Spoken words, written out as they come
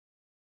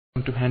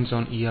To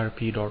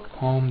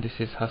hands-on-erp.com. This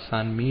is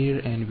Hassan Mir,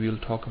 and we will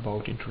talk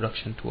about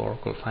Introduction to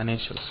Oracle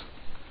Financials.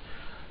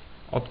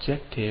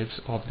 Objectives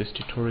of this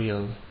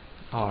tutorial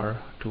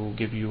are to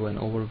give you an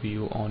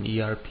overview on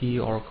ERP,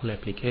 Oracle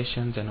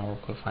applications, and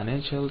Oracle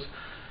Financials.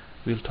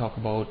 We'll talk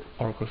about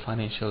Oracle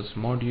Financials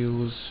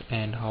modules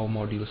and how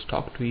modules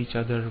talk to each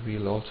other.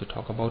 We'll also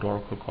talk about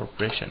Oracle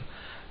Corporation.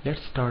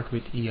 Let's start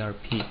with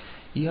ERP.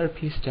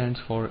 ERP stands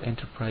for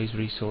Enterprise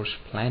Resource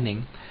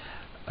Planning.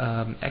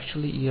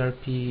 Actually,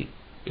 ERP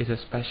is a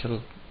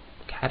special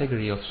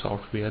category of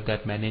software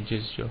that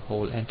manages your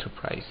whole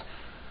enterprise.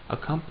 A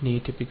company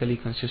typically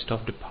consists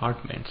of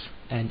departments,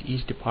 and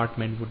each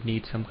department would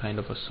need some kind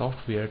of a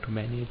software to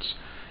manage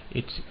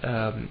its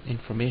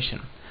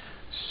information.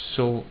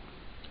 So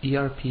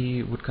ERP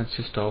would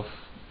consist of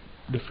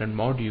different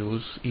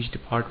modules. Each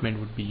department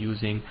would be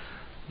using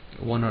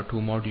one or two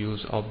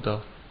modules of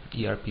the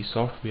ERP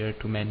software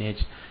to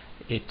manage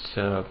its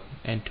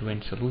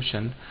end-to-end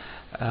solution.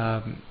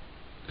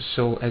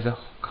 So as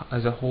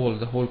a whole,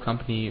 the whole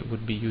company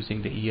would be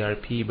using the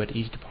ERP, but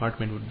each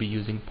department would be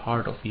using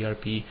part of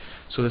ERP.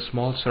 So the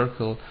small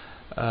circle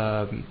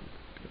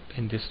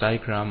in this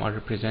diagram are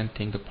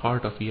representing the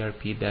part of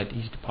ERP that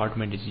each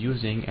department is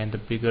using, and the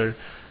bigger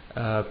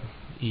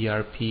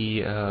ERP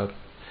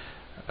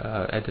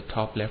at the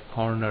top left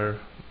corner,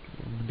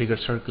 bigger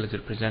circle is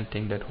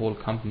representing that whole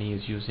company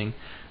is using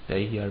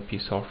the ERP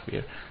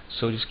software.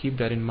 So just keep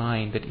that in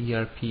mind, that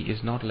ERP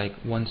is not like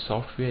one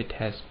software. It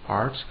has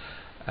parts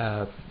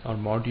or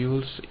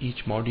modules.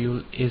 Each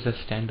module is a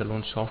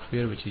standalone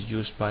software which is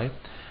used by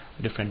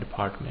different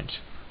departments.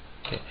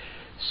 Okay,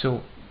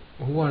 so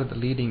who are the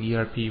leading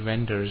ERP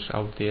vendors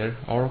out there?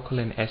 Oracle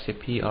and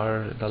SAP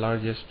are the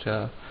largest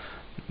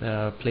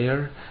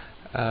player,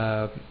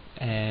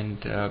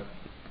 and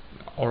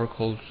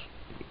Oracle's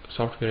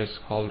software is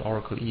called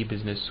Oracle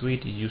E-Business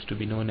Suite. It used to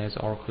be known as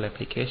Oracle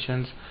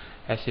Applications.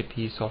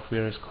 SAP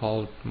software is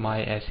called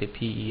My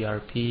SAP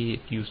ERP.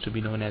 It used to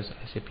be known as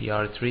SAP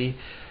R3.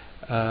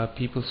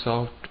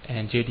 PeopleSoft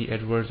and JD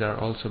Edwards are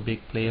also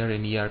big player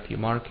in ERP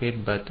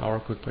market, but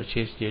Oracle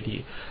purchased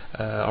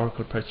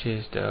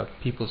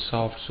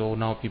PeopleSoft, so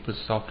now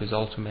PeopleSoft is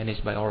also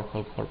managed by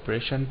Oracle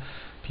Corporation.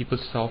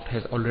 PeopleSoft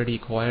has already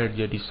acquired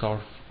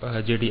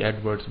JD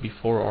Edwards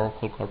before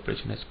Oracle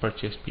Corporation has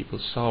purchased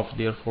PeopleSoft.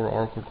 Therefore,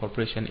 Oracle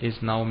Corporation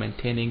is now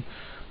maintaining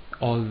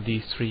all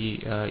these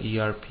three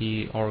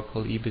ERP,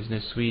 Oracle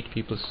E-Business Suite,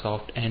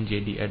 PeopleSoft, and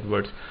JD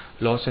Edwards.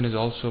 Lawson is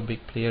also a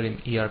big player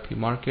in ERP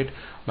market.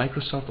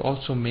 Microsoft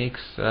also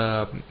makes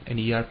an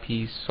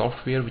ERP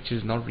software which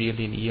is not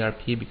really an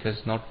ERP because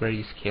it's not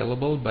very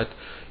scalable, but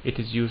it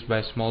is used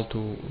by small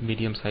to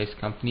medium-sized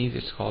companies.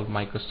 It's called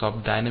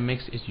Microsoft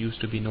Dynamics. It used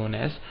to be known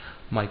as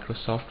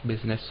Microsoft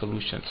Business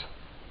Solutions.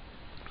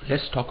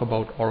 Let's talk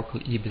about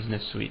Oracle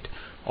E-Business Suite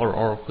or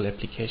Oracle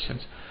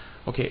Applications.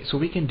 Okay, so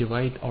we can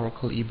divide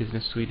Oracle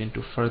E-Business Suite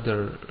into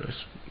further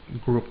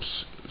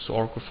groups. So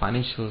Oracle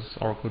Financials,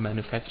 Oracle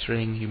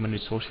Manufacturing, Human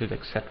Resources,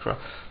 etc.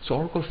 So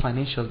Oracle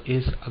Financial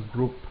is a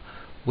group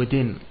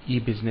within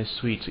E-Business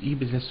Suite. So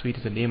E-Business Suite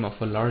is the name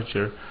of a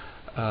larger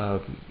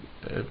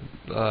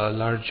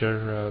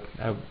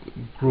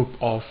group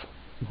of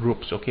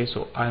groups. Okay,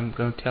 so I'm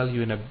going to tell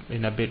you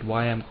in a bit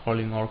why I'm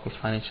calling Oracle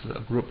Financial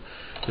a group.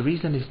 The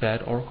reason is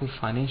that Oracle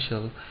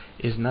Financial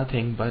is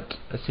nothing but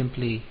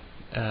simply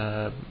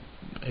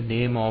a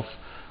name of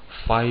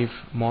 5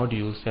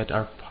 modules that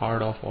are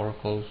part of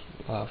Oracle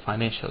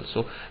Financial.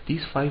 So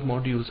these 5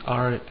 modules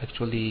are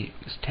actually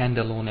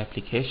standalone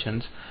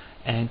applications,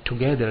 and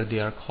together they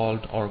are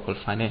called Oracle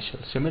Financial.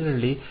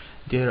 Similarly,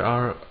 there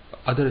are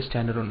other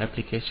standalone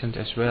applications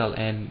as well,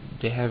 and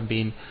they have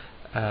been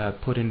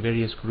put in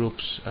various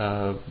groups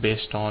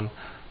based on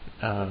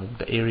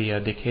the area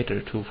they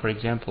cater to. For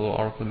example,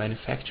 Oracle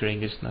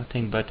Manufacturing is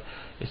nothing but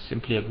it's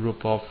simply a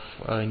group of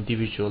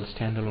individual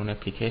standalone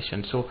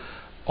applications. So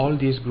all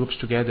these groups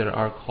together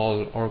are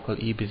called Oracle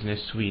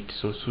E-Business Suite.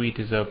 So suite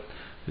is a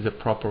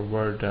proper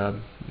word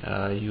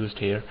used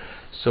here.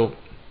 So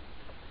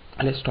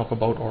let's talk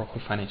about Oracle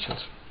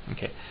Financials.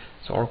 Okay,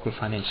 so Oracle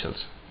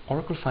Financials.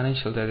 Oracle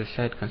Financials, as I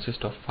said,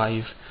 consists of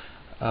 5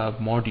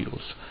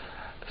 modules.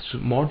 So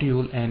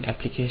module and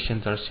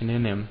applications are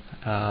synonym.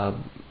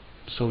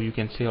 So you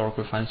can say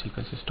Oracle Financial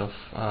consists of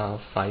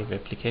 5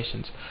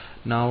 applications.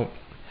 Now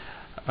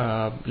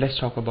let's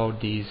talk about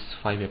these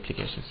 5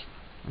 applications.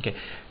 Okay,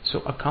 so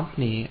a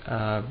company,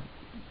 a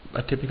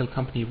typical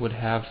company would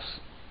have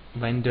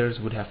vendors,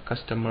 would have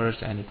customers,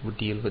 and it would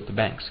deal with the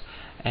banks,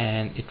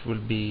 and it will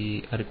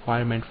be a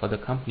requirement for the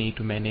company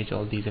to manage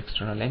all these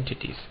external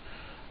entities.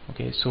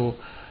 Okay, so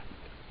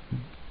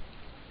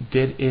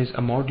there is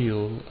a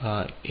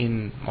module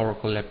in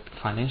Oracle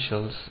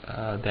Financials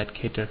that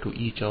cater to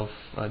each of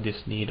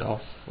this need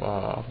of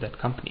that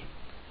company.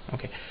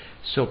 Okay,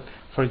 so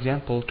for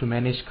example, to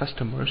manage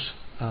customers,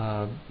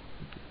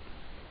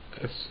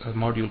 a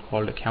module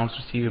called Accounts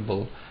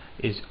Receivable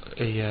is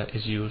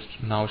used,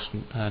 now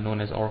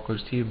known as Oracle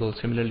Receivable.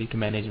 Similarly, to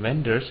manage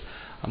vendors,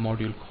 a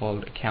module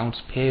called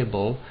Accounts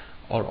Payable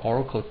or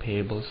Oracle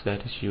Payables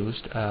that is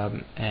used,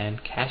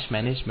 and cash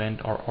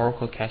management or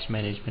Oracle Cash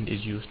Management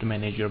is used to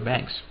manage your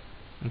banks.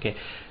 Okay,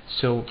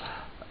 so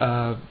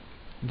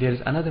there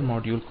is another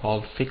module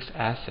called Fixed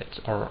Assets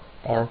or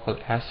Oracle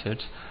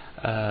Assets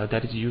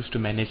that is used to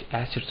manage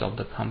assets of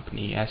the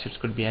company. Assets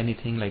could be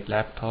anything like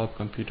laptop,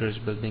 computers,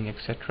 building,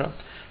 etc.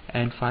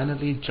 And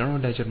finally, General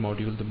Ledger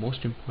module, the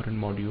most important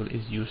module,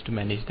 is used to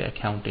manage the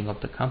accounting of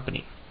the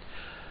company.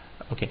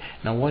 Okay,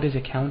 now what is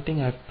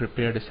accounting? I've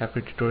prepared a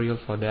separate tutorial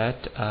for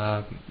that,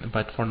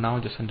 but for now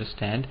just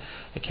understand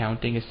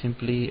accounting is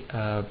simply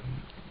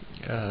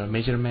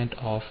measurement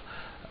of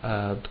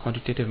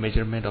quantitative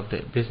measurement of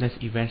the business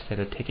events that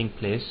are taking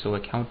place. So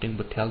accounting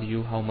would tell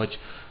you how much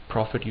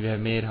profit you have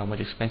made, how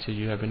much expenses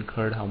you have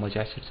incurred, how much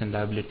assets and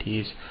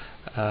liabilities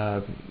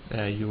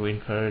you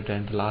incurred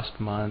in the last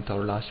month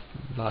or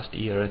last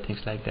year, things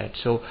like that.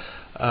 So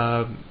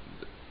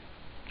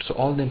so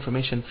all the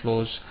information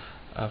flows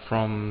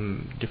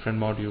from different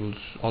modules.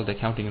 All the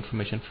accounting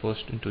information flows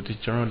into this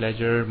General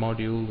Ledger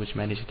module, which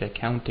manages the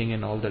accounting,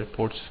 and all the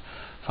reports,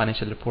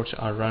 financial reports,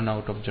 are run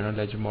out of General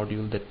Ledger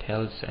module that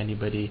tells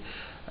anybody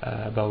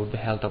about the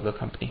health of the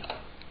company.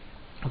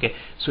 Okay,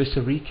 so it's a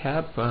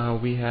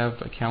recap. We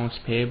have accounts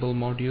payable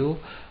module,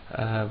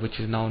 which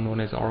is now known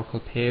as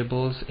Oracle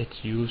Payables.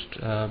 It's used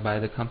by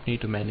the company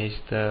to manage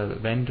the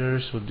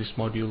vendors. So this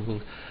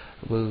module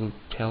will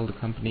tell the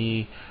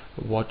company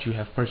what you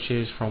have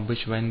purchased from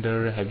which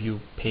vendor, have you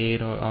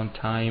paid on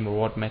time, or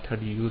what method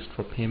you used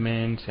for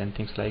payments and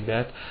things like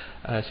that.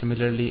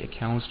 Similarly,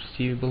 accounts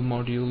receivable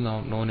module,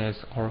 now known as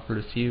Oracle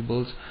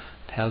Receivables,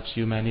 helps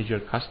you manage your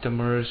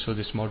customers. So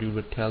this module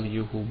will tell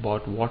you who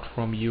bought what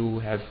from you,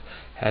 has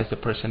the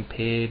person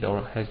paid,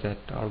 or has that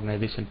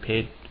organization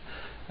paid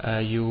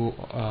you,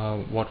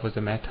 what was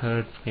the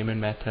method,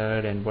 payment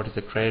method, and what is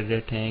the credit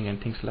rating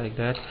and things like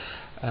that.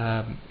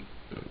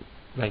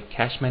 Like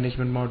cash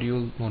management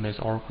module, known as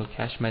Oracle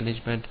Cash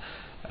Management,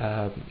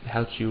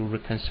 helps you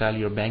reconcile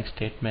your bank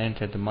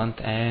statement at the month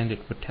end.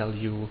 It would tell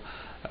you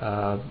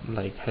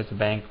like has the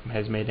bank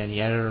made any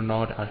error or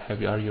not,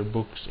 are your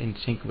books in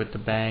sync with the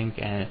bank,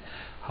 and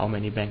how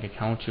many bank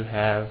accounts you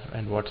have,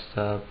 and what's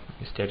the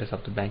status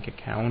of the bank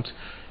accounts,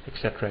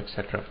 etc.,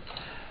 etc.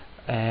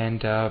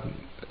 And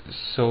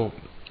so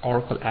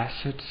Oracle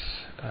Assets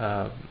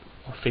or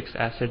Fixed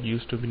Asset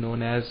used to be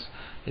known as,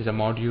 is a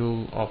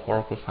module of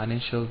Oracle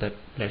Financial that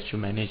lets you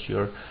manage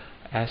your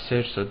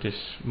assets. So this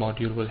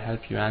module will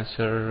help you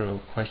answer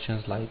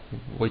questions like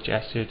which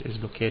asset is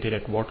located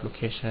at what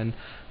location,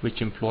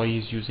 which employee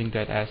is using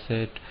that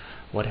asset,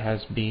 what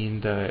has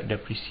been the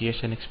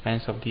depreciation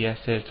expense of the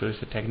asset. So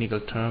it's a technical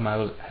term. I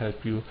will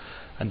help you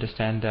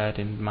understand that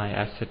in my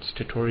assets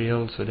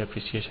tutorial. So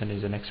depreciation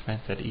is an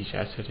expense that each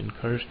asset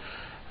incurs,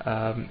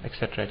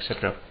 etc.,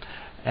 etc.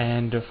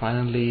 And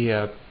finally,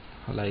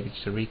 like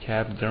just a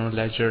recap, General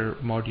Ledger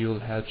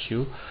module helps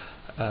you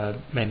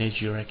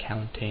manage your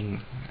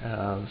accounting.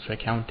 So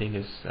accounting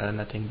is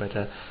nothing but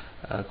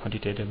a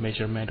quantitative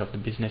measurement of the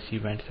business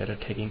events that are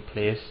taking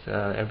place.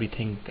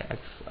 Everything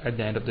at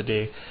the end of the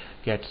day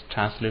gets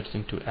translated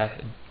into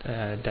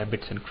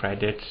debits and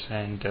credits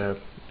and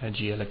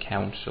GL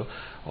accounts. So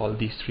all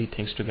these three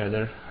things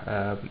together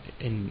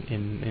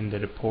in the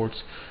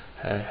reports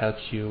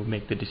helps you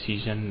make the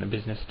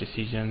business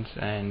decisions,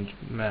 and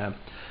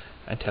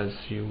tells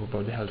you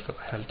about the health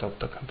of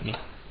the company.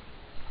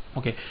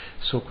 Okay,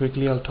 so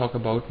quickly I'll talk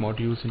about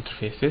modules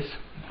interfaces.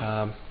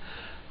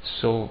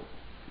 So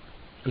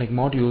like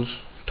modules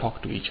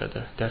talk to each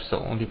other. That's the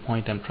only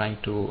point I'm trying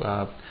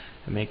to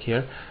make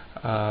here.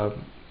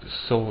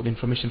 So the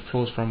information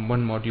flows from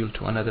one module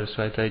to another.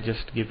 So as I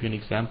just give you an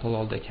example,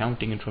 all the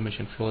accounting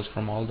information flows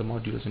from all the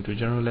modules into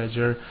General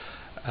Ledger,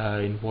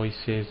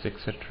 invoices,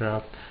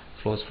 etc.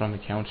 flows from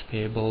accounts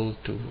payable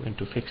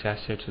into fixed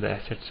assets. So the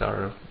assets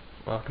are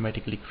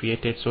automatically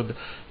created. So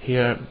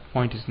here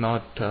point is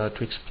not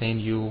to explain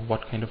you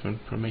what kind of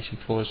information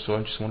flows. So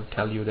I just want to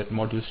tell you that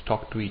modules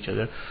talk to each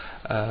other,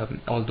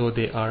 although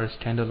they are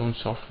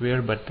standalone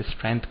software, but the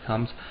strength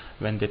comes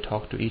when they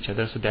talk to each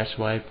other. So that's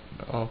why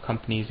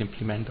companies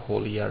implement the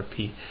whole ERP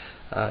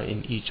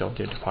in each of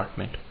their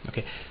department.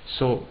 Okay,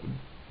 so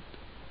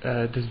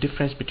this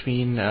difference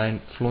between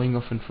flowing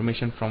of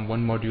information from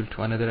one module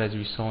to another, as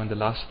we saw in the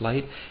last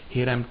slide.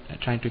 Here I'm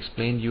trying to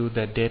explain you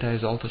that data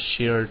is also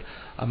shared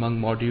among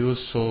modules.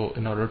 So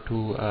in order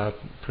to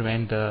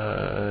prevent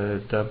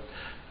the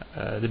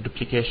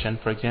duplication,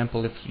 for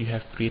example, if you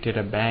have created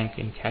a bank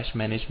in cash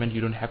management, you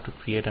don't have to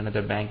create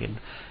another bank in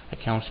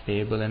accounts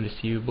payable and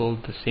receivable.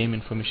 The same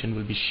information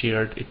will be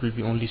shared. It will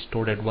be only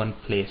stored at one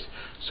place.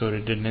 So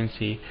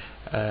redundancy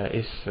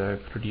is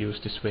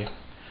produced this way.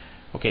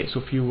 Okay, so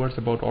a few words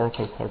about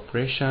Oracle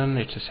Corporation.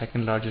 It's the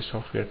second largest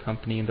software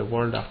company in the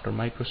world after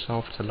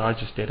Microsoft. It's the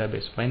largest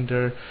database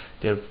vendor.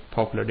 Their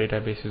popular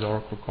database is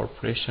Oracle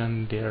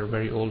Corporation. They are a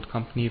very old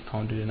company,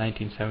 founded in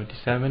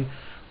 1977,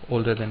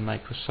 older than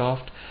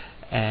Microsoft,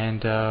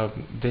 and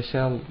they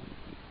sell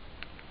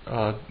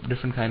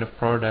different kind of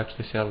products.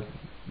 They sell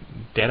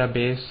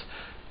database,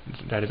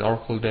 that is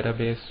Oracle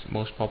database,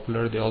 most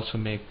popular. They also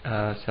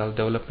sell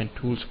development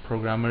tools.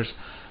 Programmers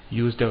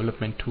use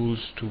development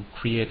tools to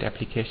create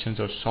applications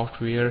or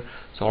software.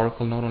 So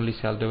Oracle not only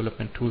sell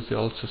development tools, they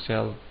also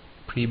sell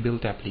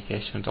pre-built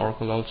applications.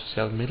 Oracle also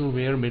sells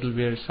middleware.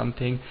 Middleware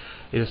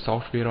is a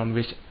software on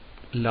which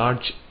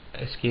large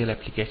scale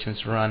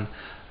applications run.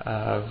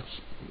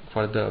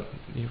 For the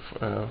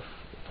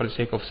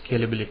sake of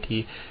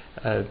scalability,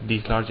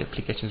 these large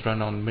applications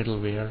run on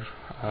middleware.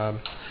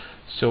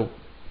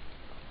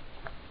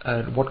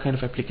 What kind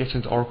of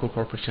applications Oracle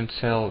Corporation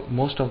sell?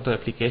 Most of the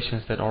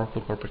applications that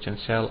Oracle Corporation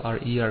sell are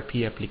ERP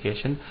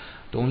application.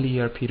 The only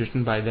ERP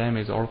written by them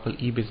is Oracle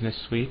E-Business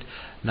Suite.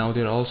 Now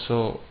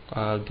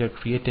they're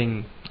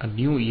creating a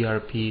new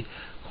ERP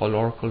called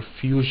Oracle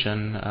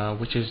Fusion,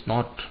 which is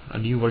not a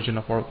new version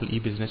of Oracle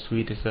E-Business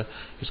Suite.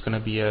 It's going to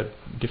be a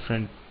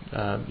different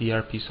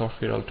ERP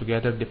software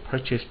altogether. They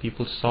purchased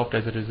PeopleSoft.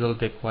 As a result,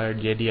 they acquired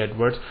JD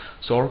Edwards.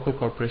 So Oracle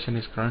Corporation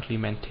is currently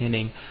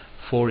maintaining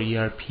 4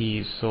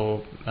 ERPs.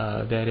 So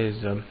that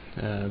is a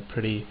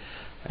pretty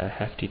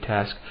hefty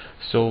task.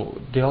 So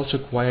they also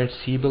acquired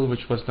Siebel,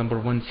 which was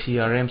 #1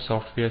 CRM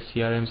software.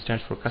 CRM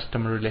stands for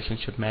Customer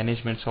Relationship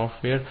Management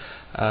Software.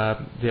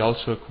 They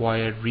also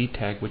acquired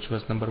Retag, which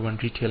was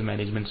 #1 Retail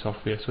Management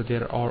Software. So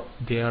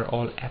they are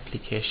all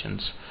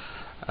applications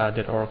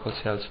that Oracle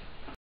sells.